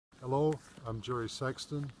Hello, I'm Jerry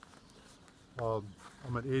Sexton. I'm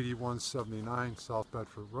at 8179 South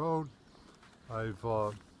Bedford Road. I've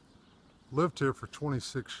lived here for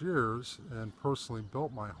 26 years and personally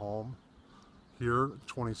built my home here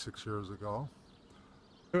 26 years ago.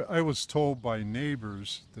 I was told by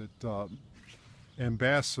neighbors that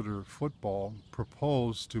Ambassador Football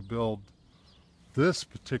proposed to build this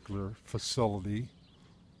particular facility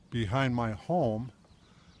behind my home.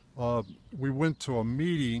 We went to a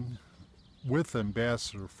meeting with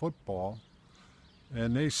Ambassador Football,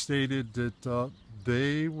 and they stated that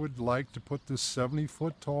they would like to put this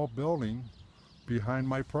 70-foot tall building behind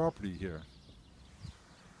my property here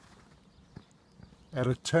at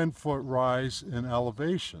a 10-foot rise in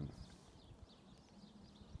elevation.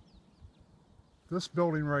 This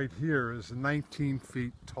building right here is 19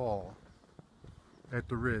 feet tall at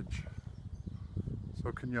the ridge.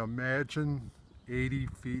 So can you imagine 80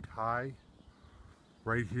 feet high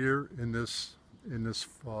right here in this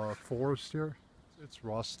forest here? It's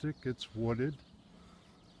rustic, it's wooded,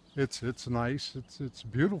 it's nice, it's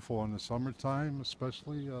beautiful in the summertime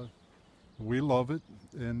especially. We love it,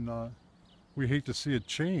 and we hate to see it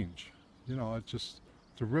change. You know, it just,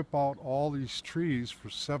 to rip out all these trees for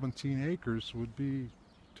 17 acres would be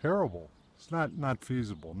terrible. It's not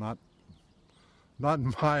feasible, not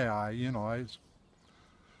in my eye. You know,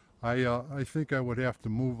 I think I would have to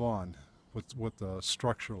move on with a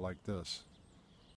structure like this.